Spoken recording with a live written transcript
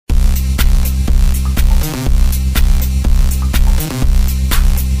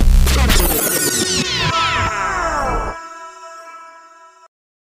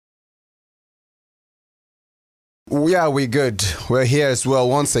Yeah, we're good. We're here as well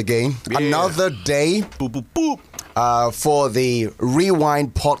once again. Yeah. Another day for the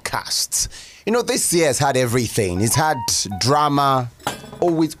Rewind podcast. You know, this year has had everything. It's had drama.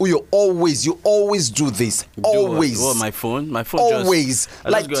 You always do this. Always. What, my phone? Always.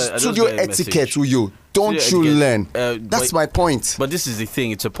 Like studio etiquette, Uyo. Don't you learn? That's my point. But this is the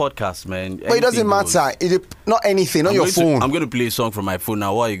thing. It's a podcast, man. But it doesn't matter. Not anything. Not your phone. I'm going to play a song from my phone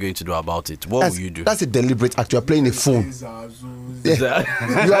now. What are you going to do about it? What will you do? That's a deliberate act. You are playing a phone. Yeah.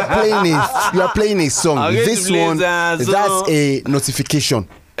 You are playing a song. This one, that's a notification.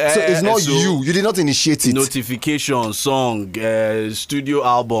 So it's not you. You did not initiate it. Notification, song, studio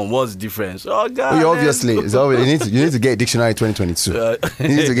album. What's the difference? Oh God! Well, obviously, you need to get a dictionary in 2022.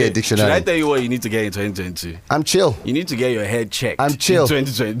 You need to get a dictionary. Should I tell you what you need to get in 2022? I'm chill. You need to get your head checked. I'm chill. In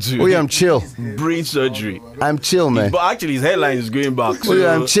 2022. Oh yeah, I'm chill. Brain surgery. I'm chill, man. But actually, his headline is going back. So oh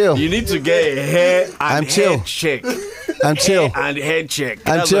yeah, I'm chill. You need to get a hair and head check. I'm chill. And head check.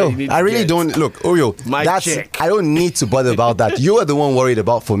 I'm chill. I really don't look. Oyo, check. I don't need to bother about that. You are the one worried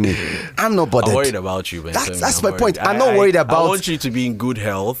about for me. I'm not bothered. I'm worried about you, man. That's my point. I'm not worried about. I want you to be in good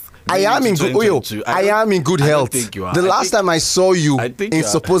health. I am in good. Oyo, I am in good health. I think you are. The last time I saw you in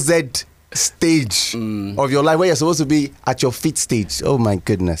supposed stage of your life where you're supposed to be at your fit stage. Oh my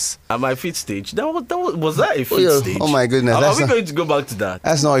goodness. At my fit stage? Was that a fit stage? Oh my goodness. Are we going to go back to that?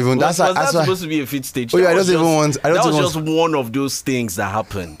 That's not even. Was that supposed to be a fit stage? Oh yeah, I don't even want. That was just one of those things that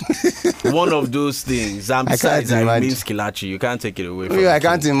happened. One of those things. And besides, I remain Skilachi. You can't take it away from me. I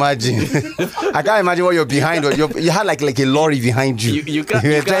can't imagine. I can't imagine what you're behind. You had like a lorry behind you. You can't.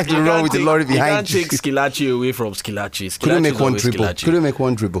 You were trying to run with the lorry behind you. You can't take Skilachi away from Skilachi. Couldn't make one dribble. Couldn't make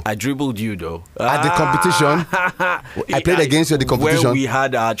one dribble. I dribbled you though. At the competition, I played against you at the competition. When we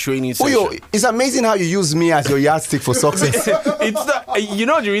had our training session. Oh, it's amazing how you use me as your yardstick for success. It's not, you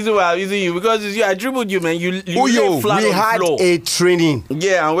know the reason why I'm using you because I dribbled you, man. You lay flat we on had the floor. a training.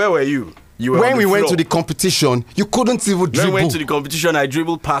 Yeah, and where were you? When we went to the competition, you couldn't even dribble. When we went to the competition, I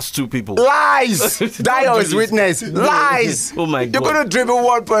dribbled past 2 people. Lies! Dio is witness. Lies! Oh my God. You couldn't dribble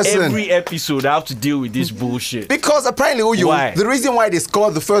one person. Every episode, I have to deal with this bullshit. Because apparently, the reason why they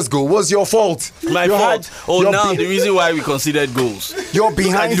scored the first goal was your fault. My fault? The reason why we considered goals. Your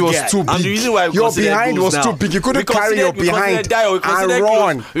behind was too big. And the reason why your behind was too big. You couldn't carry your behind and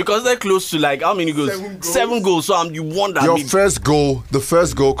run. Because they're close to like, how many goals? 7 goals. So you wonder. The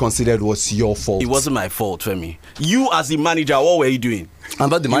first goal considered was your fault. It wasn't my fault, Femi. You as the manager, what were you doing? I'm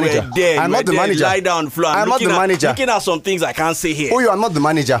not the manager. I'm not the manager. Lie down on the floor. I'm not the manager. Looking at some things I can't say here. Oh, I'm not the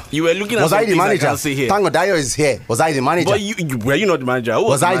manager. You were looking at some things I can't say here. Tango Dio is here. Was I the manager? But were you not the manager? Who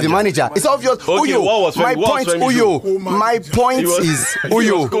was I the manager? It's obvious. Okay, my point is,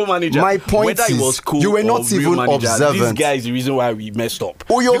 my point is, you were not even observant. This guy is the reason why we messed up.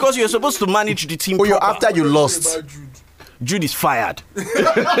 Because you're supposed to manage the team proper. After you lost. Jude is fired.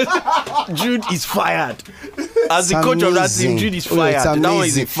 Jude is fired. As the coach of that team, Jude is fired. It's amazing. That one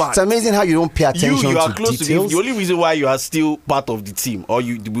is a fact. It's amazing how you don't pay attention you are to close details. The only reason why you are still part of the team, or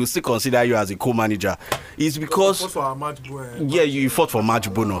you will still consider you as a co-manager, is because you fought for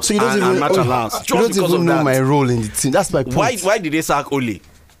match bonus. So you don't even match allowance. You don't even know my role in the team. That's my point. Why did they sack Ole?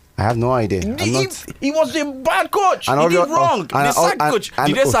 I have no idea. He was a bad coach. He did wrong. They sacked coach.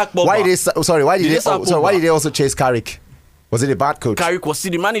 Did they sack Boba? Why did they also chase Carrick? Was it a bad coach? Carrick was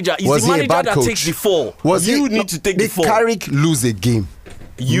still the manager. He's the manager that takes the fall. You need to take the fall. Did Carrick lose a game?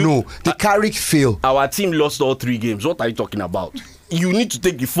 No. Did Carrick fail? Our team lost all 3 games. What are you talking about? You need to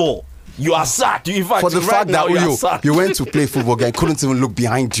take the fall. You are sacked. For the fact that you went to play football game, couldn't even look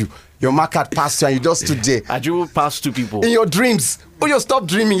behind you. Your mark had passed you and you just stood there. I dribbled past 2 people. In your dreams. Stop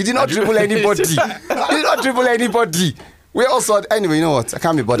dreaming. You did not dribble anybody. You did not dribble anybody. We also, anyway, you know what? I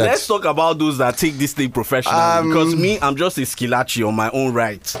can't be bothered. Let's talk about those that take this thing professionally. Because me, I'm just a Skilachi on my own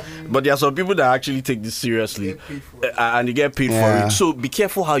right. But there are some people that actually take this seriously. And they get paid for it. So be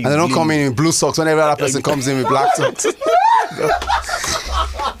careful how you And they don't come in blue socks when every other person comes in with black socks.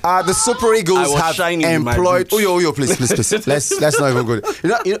 The Super Eagles have employed. Please. Let's not even go. You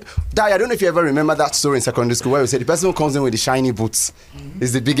know, Dai, I don't know if you ever remember that story in secondary school where we said the person who comes in with the shiny boots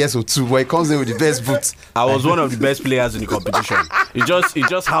is the biggest of 2, where he comes in with the best boots. I was one of the best players in the competition. It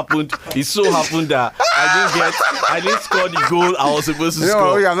just happened. It so happened that I didn't score the goal I was supposed to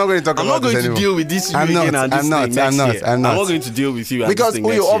score. I'm not going to talk about this anymore. I'm not going to deal with this I'm not going to deal with you because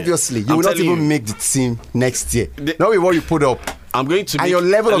obviously you will not even make the team next year. Not with what you put up. I'm going to make, your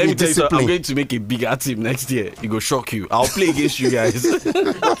level of discipline. I'm going to make a bigger team next year. It will shock you. I'll play against you guys.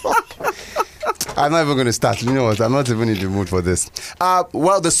 I'm not even going to start. You know what? I'm not even in the mood for this.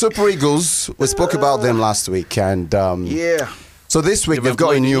 Well, the Super Eagles, we spoke about them last week. And so this week they've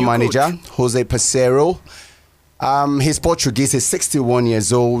got a new manager, Jose Peseiro. He's Portuguese. He's 61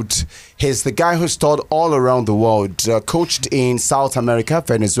 years old. He's the guy who's toured all around the world. Coached in South America,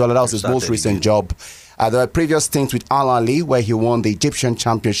 Venezuela. That was his most recent job. There were previous stints with Al Ahly, where he won the Egyptian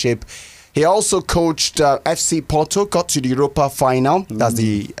Championship. He also coached FC Porto, got to the Europa final. That's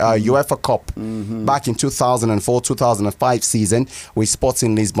the UEFA Cup back in 2004-2005 season with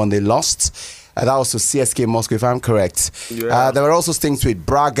Sporting Lisbon. They lost. That was to CSK Moscow, if I'm correct. Yeah. There were also stints with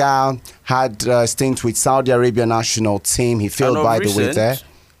Braga, had stints with Saudi Arabia national team. He failed, by the way, there.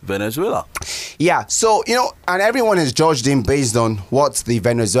 Venezuela. Yeah, so, and everyone has judged him based on what the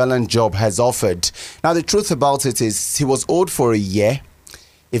Venezuelan job has offered. Now, the truth about it is he was owed for a year.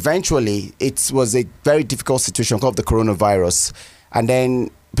 Eventually, it was a very difficult situation because of the coronavirus. And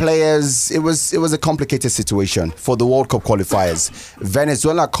then players, it was a complicated situation for the World Cup qualifiers.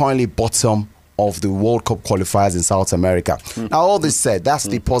 Venezuela currently bottom of the World Cup qualifiers in South America. Now, all this said, that's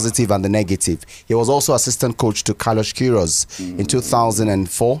the positive and the negative. He was also assistant coach to Carlos Queiroz in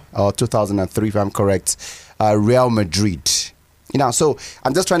 2004 or 2003, if I'm correct, Real Madrid. So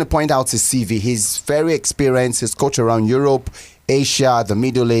I'm just trying to point out his CV. He's very experienced. He's coached around Europe, Asia, the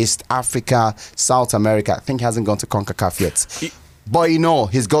Middle East, Africa, South America. I think he hasn't gone to CONCACAF yet. But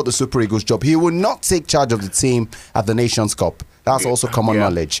he's got the Super Eagles job. He will not take charge of the team at the Nations Cup. That's also common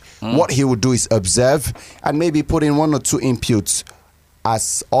knowledge. What he would do is observe and maybe put in one or two inputs,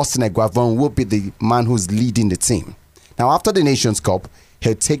 as Austin Eguavoen will be the man who's leading the team. Now, after the Nations Cup,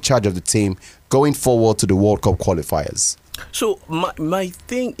 he'll take charge of the team going forward to the World Cup qualifiers. So my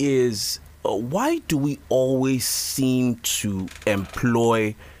thing is, why do we always seem to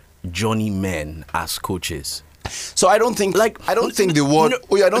employ journeymen as coaches? So I don't think the word.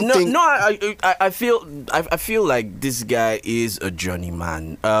 I feel like this guy is a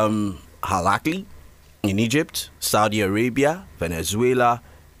journeyman. Al Ahly in Egypt, Saudi Arabia, Venezuela,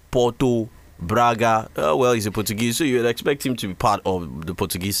 Porto, Braga. He's a Portuguese, so you'd expect him to be part of the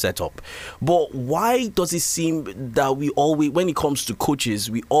Portuguese setup. But why does it seem that we always, when it comes to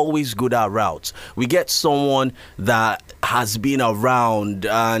coaches, we always go that route? We get someone that has been around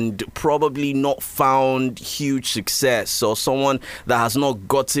and probably not found huge success, or someone that has not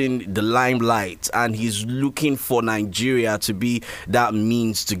gotten the limelight, and he's looking for Nigeria to be that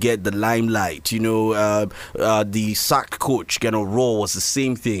means to get the limelight. The sacked coach, Geno Raw, was the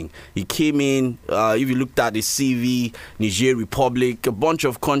same thing. He came in. If you looked at the CV, Niger Republic, a bunch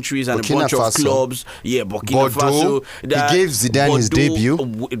of countries and Burkina a bunch Faso. of clubs. Yeah, Burkina Faso. He gave Zidane his debut.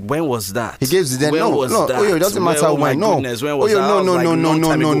 When was that? He gave Zidane. It doesn't matter when. No.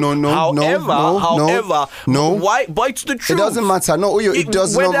 No. Why? But it's the truth. It doesn't matter. No, it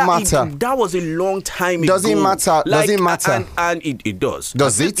does not matter. That was a long time ago. Doesn't matter. Doesn't matter. And it does.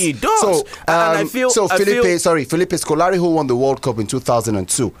 Does it? It does. So, and I feel Felipe Scolari, who won the World Cup in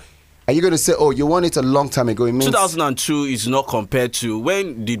 2002. Are you going to say, you won it a long time ago? It means 2002 is not compared to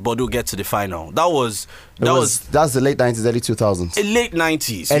when did Bordeaux get to the final? That's the late 90s, early 2000s. Late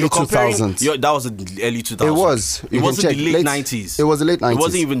 90s. Early 2000s. That was the early 2000s. It was. It wasn't the late 90s. It was the late 90s. It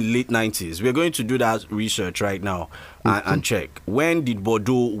wasn't even late 90s. We're going to do that research right now and check. When did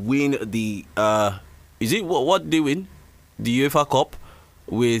Bordeaux win the... what did they win? The UEFA Cup?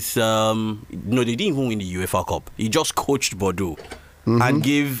 With... no, they didn't even win the UEFA Cup. He just coached Bordeaux. And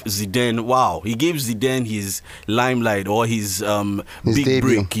gave Zidane, he gave Zidane his limelight or his big debut.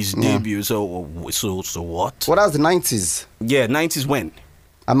 break, his debut. So what? What was the 90s? Yeah, 90s when?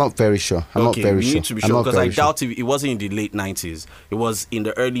 I'm not very sure. I'm not very sure. You need to be sure, because I doubt it wasn't in the late 90s. It was in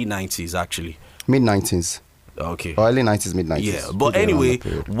the early 90s, actually. Mid-90s. Okay. Or early 90s, mid-90s. Yeah, but anyway,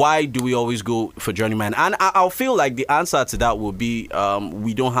 why do we always go for journeyman? And I'll feel like the answer to that will be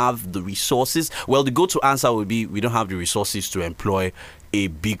we don't have the resources. Well, the go-to answer would be we don't have the resources to employ a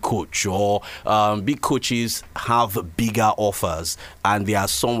big coach, or big coaches have bigger offers and they are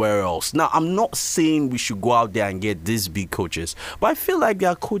somewhere else. Now, I'm not saying we should go out there and get these big coaches, but I feel like there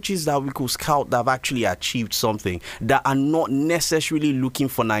are coaches that we could scout that have actually achieved something, that are not necessarily looking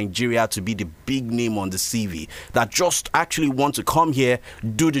for Nigeria to be the big name on the CV, that just actually want to come here,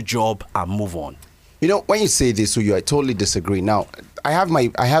 do the job and move on. When you say this, I totally disagree. Now, I have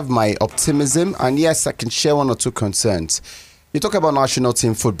my optimism, and yes, I can share one or two concerns. You talk about national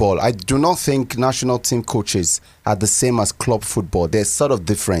team football. I do not think national team coaches are the same as club football. They're sort of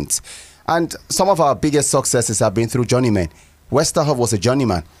different. And some of our biggest successes have been through journeymen. Westerhoff was a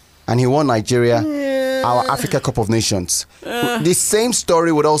journeyman, and he won Nigeria, our Africa Cup of Nations. The same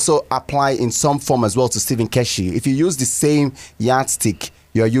story would also apply in some form as well to Stephen Keshi. If you use the same yardstick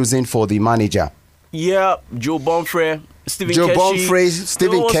you're using for the manager. Yeah, Joe Bonfrey, Stephen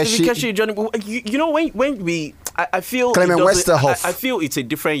Keshi. Johnny, when we... I feel Clement Westerhoff. I feel it's a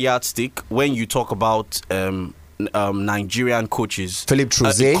different yardstick when you talk about Nigerian coaches. Philip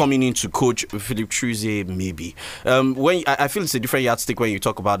Truze coming in to coach Philip Truze, maybe. When I feel it's a different yardstick when you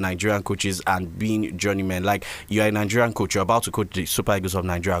talk about Nigerian coaches and being journeymen. Like, you're a Nigerian coach, you're about to coach the Super Eagles of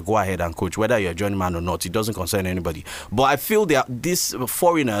Nigeria. Go ahead and coach, whether you're a journeyman or not. It doesn't concern anybody. But I feel there are these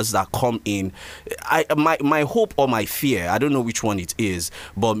foreigners that come in. My hope or my fear, I don't know which one it is,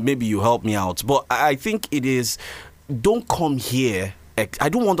 but maybe you help me out. But I think it is, don't come here. I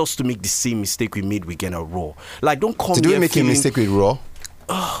don't want us to make the same mistake we made with Geno Raw. Like, don't come here. Did we make a mistake with Raw?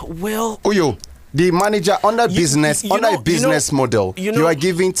 Well, Oyo, the manager under business model, you are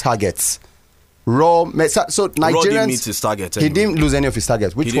giving targets. Raw, so Nigerians. Raw didn't meet his target. He didn't lose any of his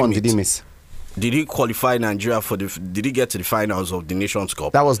targets. Which one did he miss? Did he qualify Nigeria did he get to the finals of the Nations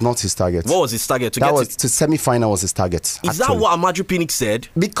Cup? That was not his target. What was his target? To semi-final was his target. Is that what Amaju Pinnick said?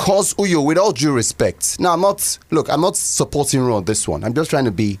 Because, Uyo, with all due respect, now I'm not supporting Raw on this one. I'm just trying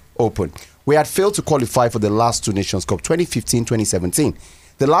to be open. We had failed to qualify for the last two Nations Cup, 2015, 2017.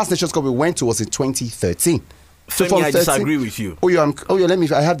 The last Nations Cup we went to was in 2013. Femi, I disagree with you.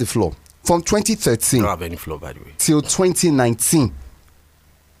 I have the floor. From 2013. I don't have any floor, by the way. Till 2019.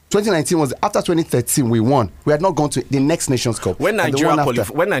 2019 was after 2013 we won. We had not gone to the next Nations Cup. When Nigeria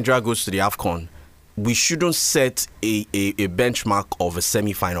goes to the AFCON, we shouldn't set a benchmark of a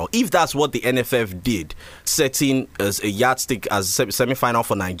semi-final. If that's what the NFF did, setting as a yardstick as a semi-final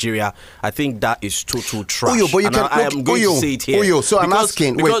for Nigeria, I think that is total trash. Oyo, but you can, I am going to say it here. Oyo, so I'm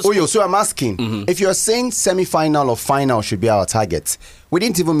asking, if you're saying semi-final or final should be our target, we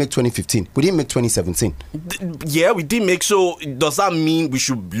didn't even make 2015. We didn't make 2017. Yeah, we didn't make. So does that mean we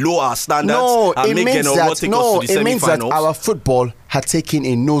should lower our standards? No, and it means that our football had taken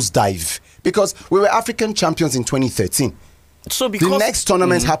a nosedive because we were African champions in 2013. So because the next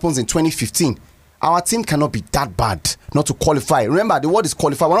tournament happens in 2015. Our team cannot be that bad not to qualify. Remember, the word is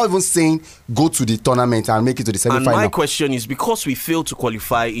qualify. We're not even saying go to the tournament and make it to the semi-final. And my question is, because we failed to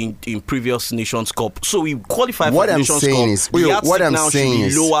qualify in previous Nations Cup, so we qualified for the Nations Cup. What I'm saying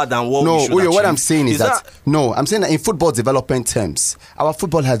is lower than what we should achieve. What I'm saying is that I'm saying that in football development terms, our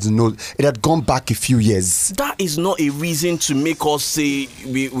football it had gone back a few years. That is not a reason to make us say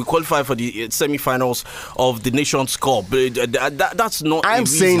we qualify for the semi-finals of the Nations Cup. That's not. I'm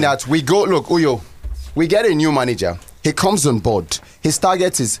saying that we go. Look, Uyo. We get a new manager. He comes on board. His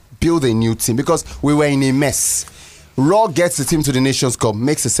target is build a new team because we were in a mess. Raw gets the team to the Nations Cup,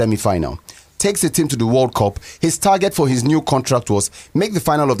 makes a semi-final, takes the team to the World Cup. His target for his new contract was make the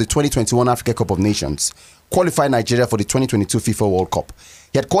final of the 2021 Africa Cup of Nations, qualify Nigeria for the 2022 FIFA World Cup.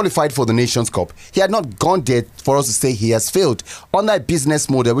 He had qualified for the Nations Cup. He had not gone there for us to say he has failed. On that business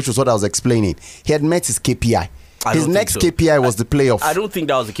model, which was what I was explaining, he had met his KPI. His next KPI was the playoff. I don't think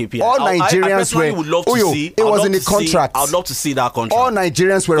that was the KPI. All Nigerians would love to see. It was in the contract. I would love to see that contract. All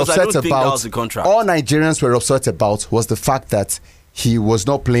Nigerians were upset about. All Nigerians were upset about was the fact that he was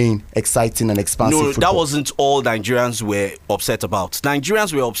not playing exciting and expansive football. That wasn't all Nigerians were upset about.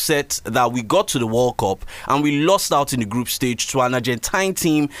 Nigerians were upset that we got to the World Cup and we lost out in the group stage to an Argentine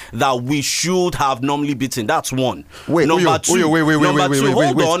team that we should have normally beaten. That's one. Number two. Hold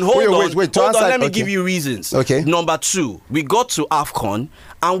on. Let me give you reasons. Okay. Number two, we got to AFCON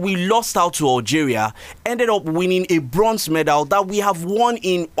and we lost out to Algeria, ended up winning a bronze medal that we have won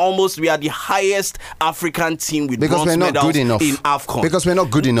in we are the highest African team with bronze medals in AFCON. Because we're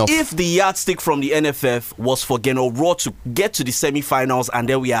not good enough. If the yardstick from the NFF was for Geno Raw to get to the semi-finals and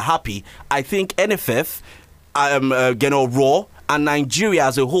then we are happy, I think NFF, Geno Raw, and Nigeria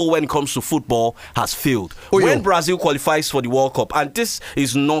as a whole when it comes to football has failed. When Brazil qualifies for the World Cup, and this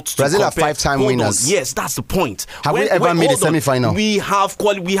is not to Brazil are 5-time winners. Yes, that's the point. Have we ever made a semi-final? We have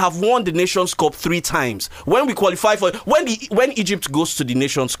won the Nations Cup 3 times. When we qualify for when Egypt goes to the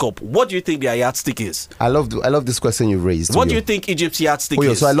Nations Cup, what do you think their yardstick is? I love this question you raised. What do you think Egypt's yardstick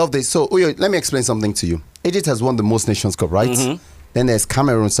is? So I love this. So let me explain something to you. Egypt has won the most Nations Cup, right? Mm-hmm. Then there's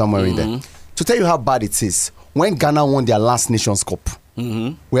Cameroon somewhere in there. To tell you how bad it is, when Ghana won their last Nations Cup,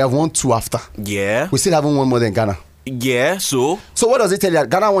 we have won 2 after. Yeah. We still haven't won more than Ghana. Yeah, so what does it tell you?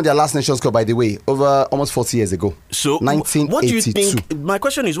 Ghana won their last Nations Cup, by the way, over almost 40 years ago. So 1982. What do you think? My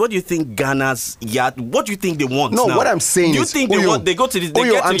question is, what do you think Ghana's what do you think they want? No, now? what I'm saying is, do you think they go to the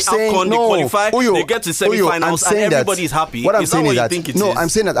AFCON, they qualify, they get to semi-finals, and everybody is happy? What I'm saying is that I'm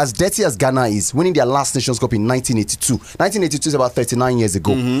saying that as dirty as Ghana is, winning their last Nations Cup in 1982. 1982 is about 39 years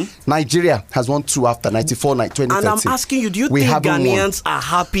ago. Nigeria has won 2 after 94, 2013. And I'm asking you, do you think Ghanaians are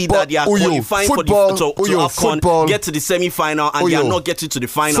happy that they are qualifying to AFCON? Get to the semi-final and they are not getting to the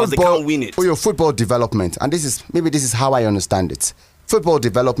finals, they can't win it. Football development, and this is how I understand it. Football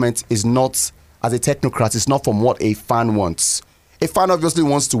development is not, as a technocrat, it's not from what a fan wants. A fan obviously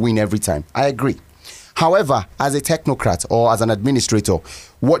wants to win every time. I agree. However, as a technocrat or as an administrator,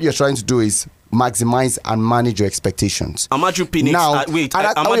 what you're trying to do is maximize and manage your expectations. Amaju Pinnick's,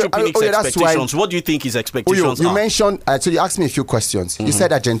 Amaju Pinnick's expectations. What do you think his expectations are? You mentioned, so you asked me a few questions. You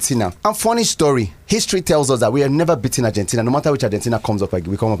said Argentina. And funny story, history tells us that we have never beaten Argentina, no matter which Argentina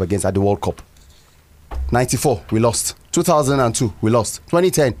we come up against at the World Cup. 94, we lost. 2002, we lost.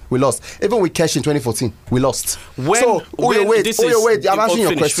 2010, we lost. Even with Kesh in 2014, we lost. Wait, I'm answering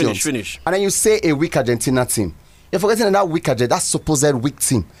your questions. Finish. And then you say a weak Argentina team. You're forgetting that weak Argentina, that supposed weak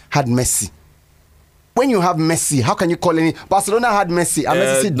team had Messi. When you have Messi, how can you call any? Barcelona had Messi, and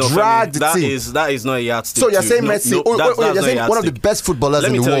Messi dragged the team. That is not a yardstick. So you're saying Messi? You're saying one of the best footballers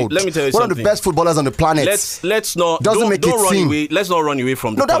in the world. Let me tell you one of the best footballers on the planet. Let's not doesn't make it run team. away. Let's not run away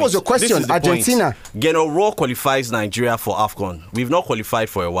from the point. No, that was your question. Argentina. Geno Raw qualifies Nigeria for AFCON. We've not qualified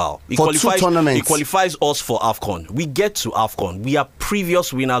for a while. For 2 tournaments. He qualifies us for AFCON. We get to AFCON. We are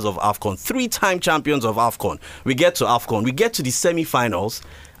previous winners of AFCON. 3-time champions of AFCON. We get to AFCON. We get to the semi-finals,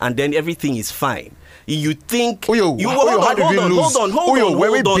 and then everything is fine. You think hold on,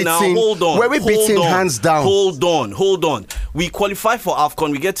 were we beating hands down? Hold on. We qualify for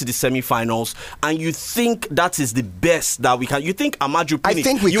AFCON, we get to the semi-finals, and you think that is the best that we can. You think Amaju Pinnick, I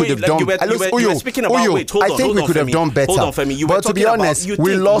think we could have done. You were speaking about hold on. I think we could have done better. Hold on, Femi. But to be honest,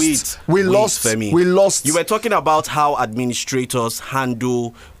 we lost. We lost. You were talking about how administrators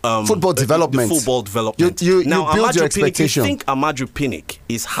handle football development. Football development. You build your expectation. You think Amaju Pinnick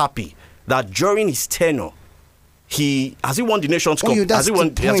is happy that during his tenure, has he won the Nations Cup? Has he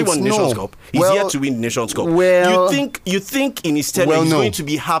won the Nations Cup? He's yet to win the Nations Cup. You think in his tenure he's going to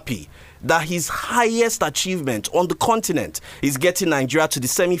be happy that his highest achievement on the continent is getting Nigeria to the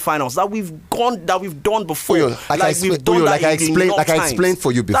semi-finals that we've done before. Like I explained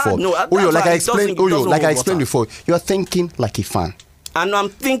for you before. Like I explained before. You're thinking like a fan. And I'm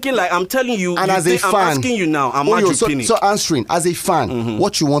thinking I'm telling you, and as a fan, I'm asking you now, so answering, as a fan,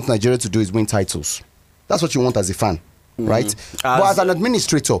 what you want Nigeria to do is win titles. That's what you want as a fan, right? But as an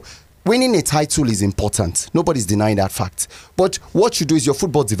administrator, winning a title is important. Nobody's denying that fact. But what you do is your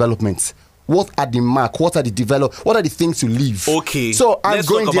football development. What are the what are the things you leave? Okay. So I'm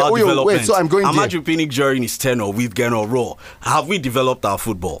going there. Amaju Pinnick during his tenure with Geno Raw. Have we developed our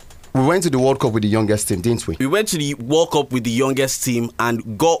football? We went to the World Cup with the youngest team, didn't we? We went to the World Cup with the youngest team and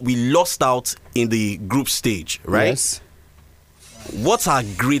we lost out in the group stage, right? Yes. What's our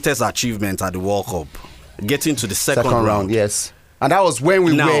greatest achievement at the World Cup? Getting to the second round. Yes. And that was when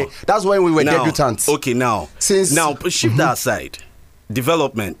we were debutants. Okay, now shift that aside.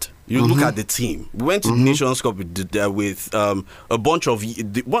 Development. You look at the team. We went to the Nations Cup with a bunch of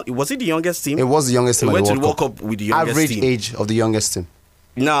was it the youngest team? It was the youngest team. We went to the World Cup with the youngest team. Average age of the youngest team.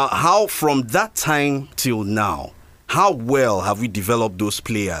 Now, how from that time till now, how well have we developed those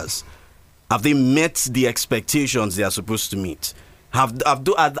players? Have they met the expectations they are supposed to meet? Has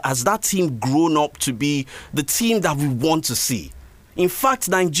that team grown up to be the team that we want to see? In fact,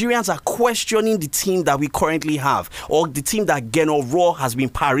 Nigerians are questioning the team that we currently have, or the team that Geno Raw has been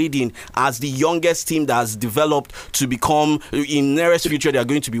parading as the youngest team that has developed to become, in nearest future, they are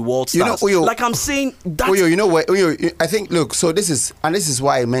going to be world stars. I'm saying that. I think, look, so this is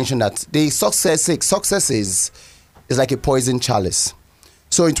why I mentioned that the success is like a poison chalice.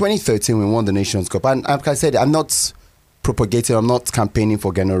 So in 2013, we won the Nations Cup. And like I said, I'm not propagating, I'm not campaigning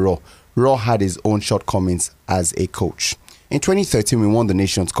for Geno Raw. Raw had his own shortcomings as a coach. In 2013, we won the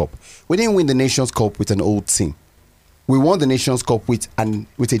Nations Cup. We didn't win the Nations Cup with an old team. We won the Nations Cup with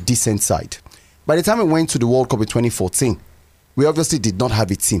a decent side. By the time we went to the World Cup in 2014, we obviously did not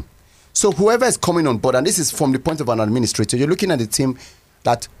have a team. So whoever is coming on board, and this is from the point of an administrator, you're looking at the team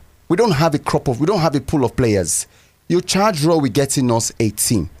that we don't have a pool of players. You charge Raw with getting us a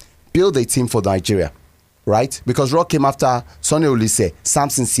team. Build a team for Nigeria, right? Because Raw came after Sonny Olise,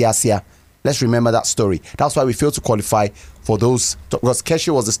 Samson Siasia. Let's remember that story. That's why we failed to qualify for those. Because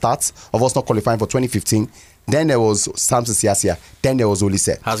Keshi was the start of us not qualifying for 2015. Then there was Samson Siasia. Then there was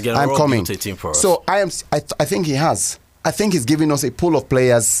Olise. I'm coming. Built a team for us? So I think he has. I think he's giving us a pool of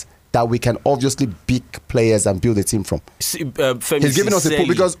players that we can obviously pick players and build a team from. Femi, he's giving us a pool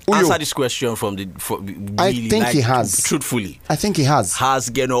because answer this question I think he has. Truthfully, I think he has.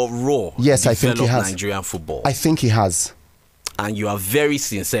 Has Geno Raw? Yes, I think he has. Nigerian football. I think he has. And you are very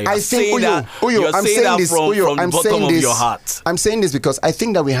sincere. I'm saying this from the bottom of your heart. I'm saying this because I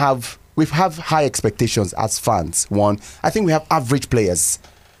think that we have high expectations as fans. One, I think we have average players.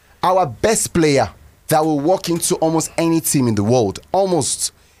 Our best player that will walk into almost any team in the world,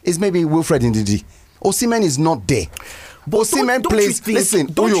 almost, is maybe Wilfred Ndidi. Osimhen is not there. Osimhen plays. Listen,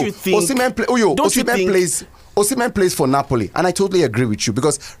 Osimhen plays Osimhen plays for Napoli, and I totally agree with you,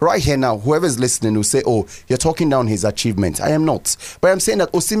 because right here now, whoever is listening will say, oh, you're talking down his achievements. I am not. But I'm saying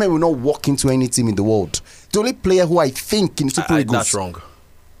that Osimhen will not walk into any team in the world. The only player who I think in Super Eagles... That's wrong.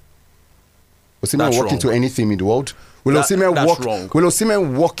 Osimhen will walk into any team in the world? Will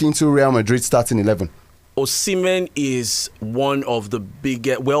Osimhen walk into Real Madrid starting 11? Osimhen is one of the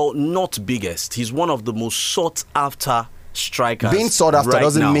biggest, well, not biggest. He's one of the most sought after strikers. Being sought after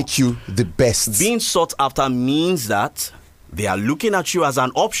doesn't make you the best. Being sought after means that they are looking at you as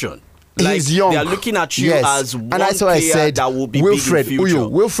an option. Like, he's young. They are looking at you as one and that's why player I said that will be Wilfred, big in future.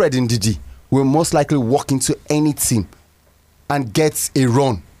 Wilfred Ndidi will most likely walk into any team and get a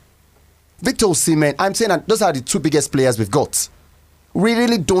run. Victor Osimhen, I'm saying that those are the two biggest players we've got. We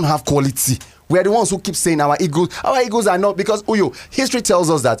really don't have quality. We are the ones who keep saying our egos are not, because history tells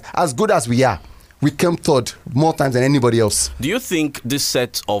us that as good as we are, we came third more times than anybody else. Do you think this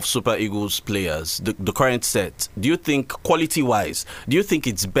set of Super Eagles players, the current set, do you think quality-wise, do you think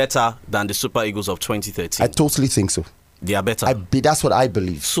it's better than the Super Eagles of 2013? I totally think so. They are better. That's what I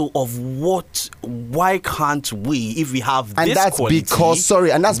believe. So why can't we, if we have and this that's quality, because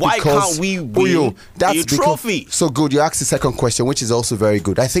why can't we win a trophy? So good, you asked the second question, which is also very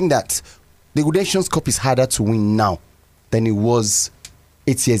good. I think that the Nations Cup is harder to win now than it was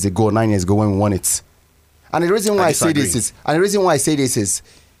 8 years ago, 9 years ago when we won it. And the reason why I say this is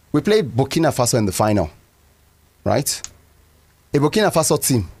we played Burkina Faso in the final, right? A Burkina Faso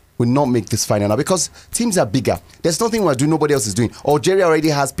team will not make this final now because teams are bigger. There's nothing we're doing, nobody else is doing. Algeria already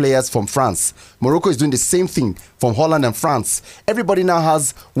has players from France. Morocco is doing the same thing from Holland and France. Everybody now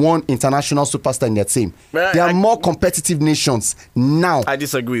has one international superstar in their team. They are more competitive nations now. I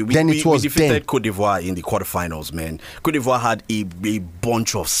disagree. We defeated Cote d'Ivoire in the quarterfinals, man. Cote d'Ivoire had a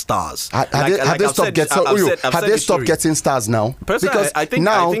bunch of stars. Have they stopped getting stars now? Personally, because I think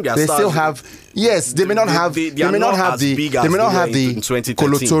they still have. Yes, they may not have the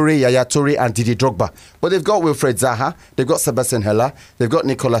Kolo Touré, Yaya Touré, and Didier Drogba, but they've got Wilfred Zaha, they've got Sebastian Heller, they've got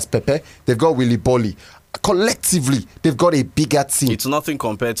Nicolas Pepe, they've got Willy Bolly. Collectively, they've got a bigger team. It's nothing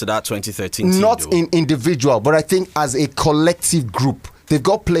compared to that 2013 team. Not in individual, but I think as a collective group, they've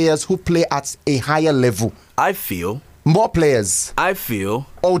got players who play at a higher level. I feel. More players. I feel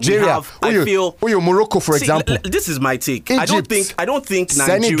Algeria. Morocco, for example. This is my take. Egypt, I don't think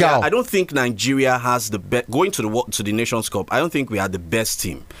Nigeria. Senegal. I don't think Nigeria has the best. Going to the Nations Cup, I don't think we are the best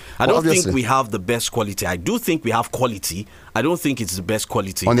team. I don't think we have the best quality. I do think we have quality. I don't think it's the best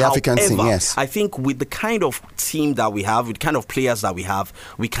quality on the African scene. Yes, I think with the kind of team that we have, with the kind of players that we have,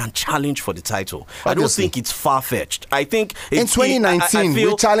 we can challenge for the title. Obviously. I don't think it's far-fetched. I think in 2019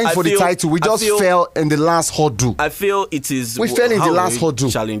 we challenged for the title. We just fell in the last hurdle. I feel it is. We fell in the last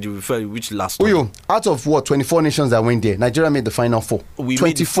hurdle. Which last hurdle? Out of 24 nations that went there, Nigeria made the final four.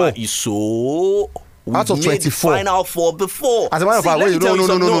 24. Out of 24. Final four before. As a matter of fact,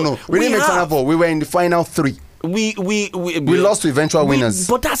 no. We didn't make final four. We were in the final three. We lost to eventual winners.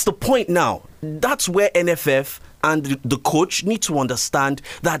 But that's the point now. That's where NFF and the coach need to understand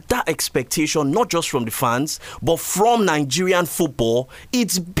that expectation, not just from the fans, but from Nigerian football,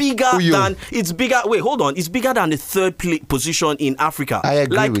 it's bigger than it's bigger than the third position in Africa. I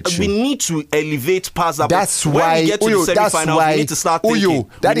agree with you. We need to elevate past that. That's when why we get to the semi-finals, we need to start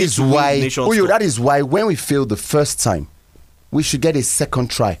thinking. That is why when we failed the first time, we should get a second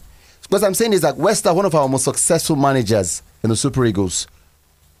try. What I'm saying is that Wester, one of our most successful managers in the Super Eagles,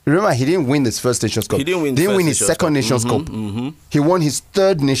 remember, he didn't win this first Nations Cup. He didn't win his second Nations Cup. He won his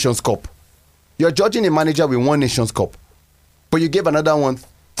third Nations Cup. You're judging a manager with one Nations Cup, but you gave another one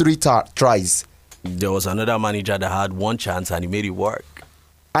 3 tries. There was another manager that had one chance and he made it work.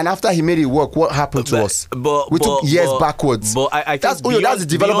 And after he made it work, what happened to us? We took years backwards. But I think that's the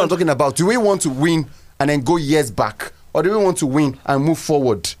development I'm talking about. Do we want to win and then go years back? Or do we want to win and move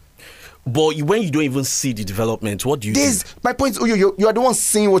forward? But when you don't even see the development, what do you do? My point is, you are the one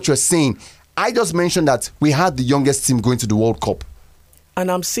saying what you're saying. I just mentioned that we had the youngest team going to the World Cup.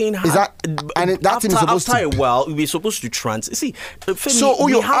 And I'm saying that team is supposed after a while, we're supposed to see. Femi, so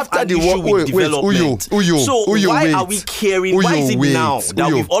we have after the issue with development. Why are we caring? Why is it now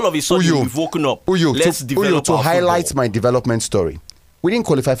that we've all of a sudden we've woken up? Let's develop to our highlight football. My development story. We didn't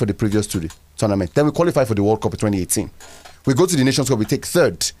qualify for the previous tournament. Then we qualified for the World Cup in 2018. We go to the Nations Cup, we take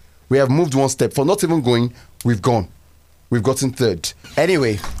third. We have moved one step. For not even going, we've gone. We've gotten third.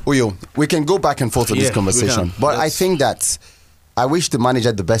 Anyway, we can go back and forth on this conversation. But I think that I wish the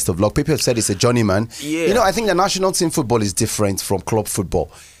manager the best of luck. People have said it's a journeyman. Yeah. I think the national team football is different from club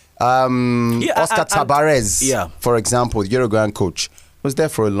football. Oscar Tabarez, for example, the Uruguayan coach, Was there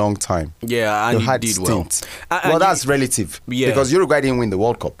for a long time. Yeah, and he had did stint. well. Well, that's relative. Yeah. Because Uruguay didn't win the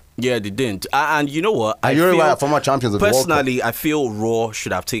World Cup. Yeah, they didn't. And you know what? And Uruguay are former champions of the World Cup. Personally, I feel Raw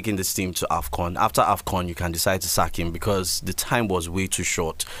should have taken this team to AFCON. After AFCON, you can decide to sack him because the time was way too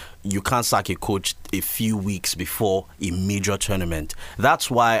short. You can't sack a coach a few weeks before a major tournament. That's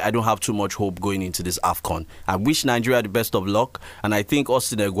why I don't have too much hope going into this AFCON. I wish Nigeria the best of luck, and I think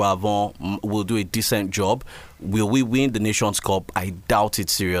Austin Eguavoen will do a decent job. Will we win the Nations Cup? I doubt it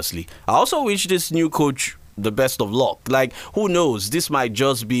seriously. I also wish this new coach the best of luck. Like, who knows? This might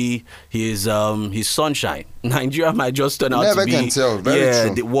just be his sunshine. Nigeria might just turn out to be can tell.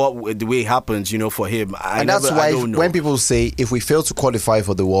 Very true. The way it happens, for him. That's why when people say if we fail to qualify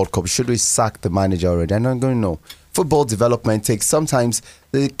for the World Cup, should we sack the manager already? I'm not going to know. Football development takes sometimes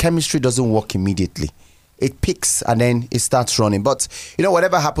the chemistry doesn't work immediately. It peaks and then it starts running. But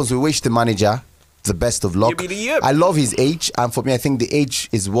whatever happens, we wish the manager the best of luck. I love his age, and for me, I think the age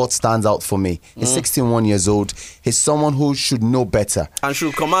is what stands out for me. He's 61 years old. He's someone who should know better and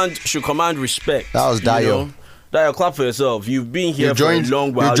should command respect. That was Dayo. Dayo, clap for yourself. You've been here for a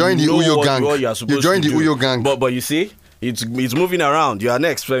long while. You joined the Uyo gang. You joined the Uyo gang. But you see, it's moving around. You are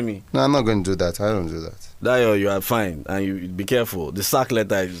next, Femi. No, I'm not going to do that. I don't do that. Dayo, you are fine, and you be careful. The sack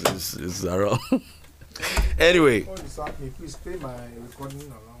letter is around. Anyway. Before you sack me, please pay my recording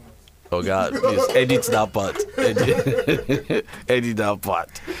allowance. Oh God, please edit that part. Edit that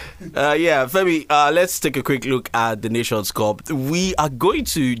part. Yeah, Femi, let's take a quick look at the Nations Cup. We are going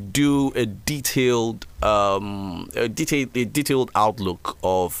to do a detailed outlook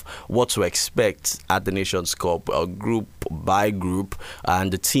of what to expect at the Nations Cup, group by group,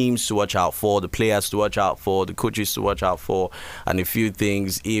 and the teams to watch out for, the players to watch out for, the coaches to watch out for, and a few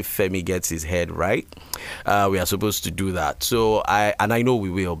things if Femi gets his head right. We are supposed to do that. So I know we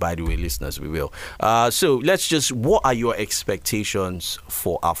will, by the way, listeners, we will. So what are your expectations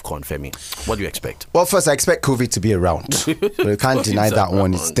for AFCON, Femi? What do you expect? Well, first, I expect COVID to be around. But you can't deny that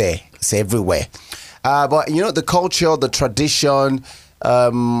one. It's there. It's everywhere. But the culture, the tradition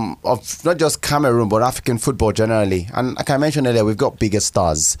of not just Cameroon, but African football generally. And like I mentioned earlier, we've got bigger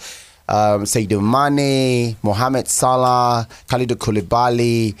stars. Sadio Mane, Mohamed Salah, Kalidou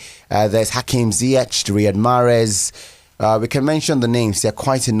Koulibaly, there's Hakim Ziyech, Riyad Mahrez. We can mention the names. There are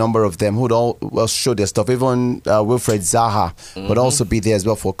quite a number of them who would all show their stuff. Even Wilfred Zaha would also be there as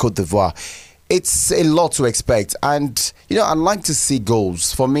well for Côte d'Ivoire. It's a lot to expect. And, I'd like to see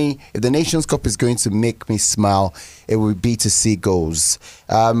goals. For me, if the Nations Cup is going to make me smile, it would be to see goals.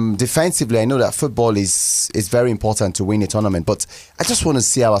 Defensively, I know that football is very important to win a tournament, but I just want to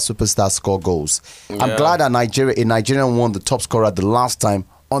see our superstars score goals. Yeah. I'm glad that a Nigerian won the top scorer the last time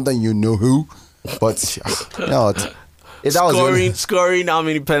under you-know-who. But, Scoring how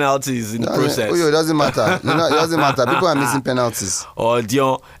many penalties in the process? It doesn't matter. It doesn't matter. People are missing penalties. Oh,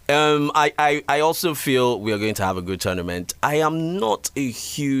 Dion. I also feel we are going to have a good tournament. I am not a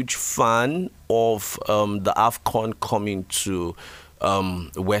huge fan of the AFCON coming to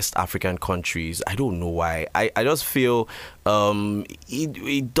West African countries. I don't know why. I just feel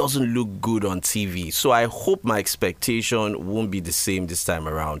it doesn't look good on TV. So I hope my expectation won't be the same this time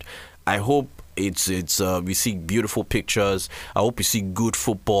around. I hope we see beautiful pictures. I hope we see good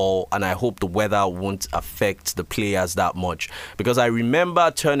football, and I hope the weather won't affect the players that much, because I remember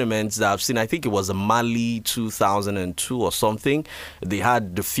tournaments that I've seen. I think it was the Mali 2002 or something. They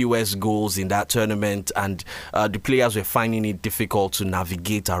had the fewest goals in that tournament, and the players were finding it difficult to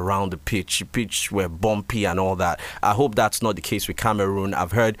navigate around the pitch. The pitch were bumpy and all that. I hope that's not the case with Cameroon.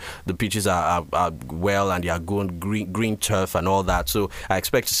 I've heard the pitches are well, and they are going green turf and all that. So I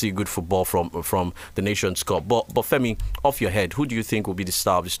expect to see good football from the Nations Cup. But Femi, off your head, who do you think will be the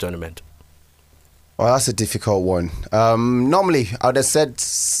star of this tournament? Well, that's a difficult one. Normally, I would have said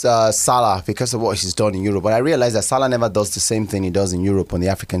Salah because of what he's done in Europe. But I realized that Salah never does the same thing he does in Europe on the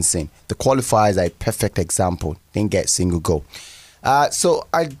African scene. The qualifiers are a perfect example. Didn't get a single goal. So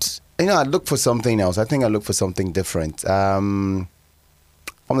I'd look for something else. I think I'd look for something different. From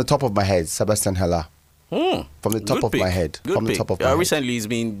the top of my head, Sebastian Haller. From the top of my head. From the top of my head. Recently, he's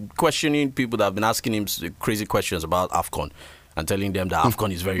been questioning people that have been asking him crazy questions about AFCON and telling them that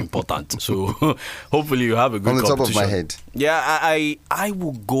AFCON is very important. So hopefully you have a good competition. From the top of my head. Yeah, I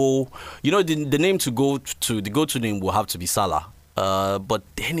will go. The name to go to, the go-to name will have to be Salah. But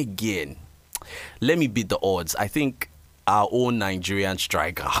then again, let me beat the odds. I think our own Nigerian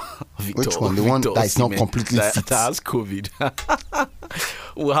striker, Victor. Which one? The one that is not completely fit. That has COVID.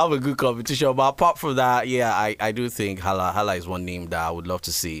 we'll have a good competition. But apart from that, yeah, I do think Hala is one name that I would love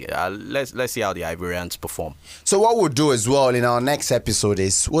to see. Let's see how the Ivorians perform. So what we'll do as well in our next episode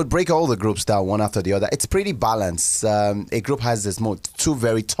is we'll break all the groups down one after the other. It's pretty balanced. A group has this two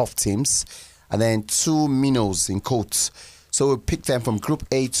very tough teams and then two minnows in quotes. So we'll pick them from Group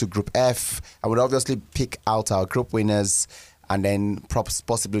A to Group F, and we'll obviously pick out our group winners and then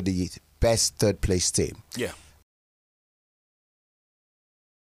possibly the best third place team. Yeah.